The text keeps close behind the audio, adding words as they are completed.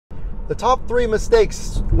The top 3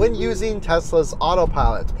 mistakes when using Tesla's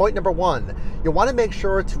Autopilot. Point number 1, you want to make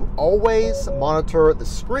sure to always monitor the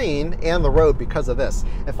screen and the road because of this.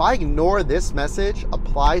 If I ignore this message,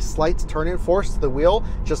 apply slight turning force to the wheel,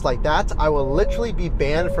 just like that, I will literally be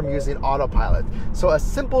banned from using Autopilot. So a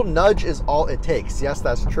simple nudge is all it takes. Yes,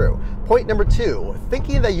 that's true. Point number 2,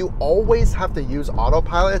 thinking that you always have to use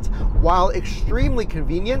Autopilot, while extremely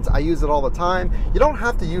convenient, I use it all the time, you don't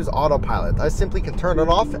have to use Autopilot. I simply can turn it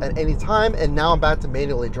off at any time, and now I'm back to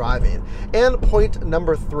manually driving. And point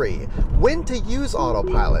number 3, when to use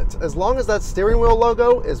Autopilot. As long as that steering wheel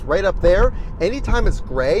logo is right up there, anytime it's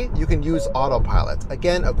gray, you can use Autopilot.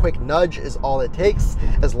 Again, a quick nudge is all it takes.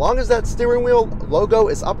 As long as that steering wheel logo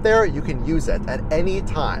is up there, you can use it at any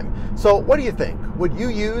time. So what do you think? Would you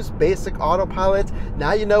use basic Autopilot?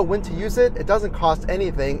 Now you know when to use it. It doesn't cost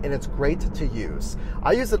anything, and it's great to use.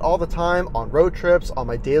 I use it all the time on road trips, on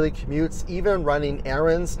my daily commutes, even running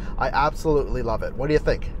errands. I absolutely love it. What do you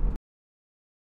think?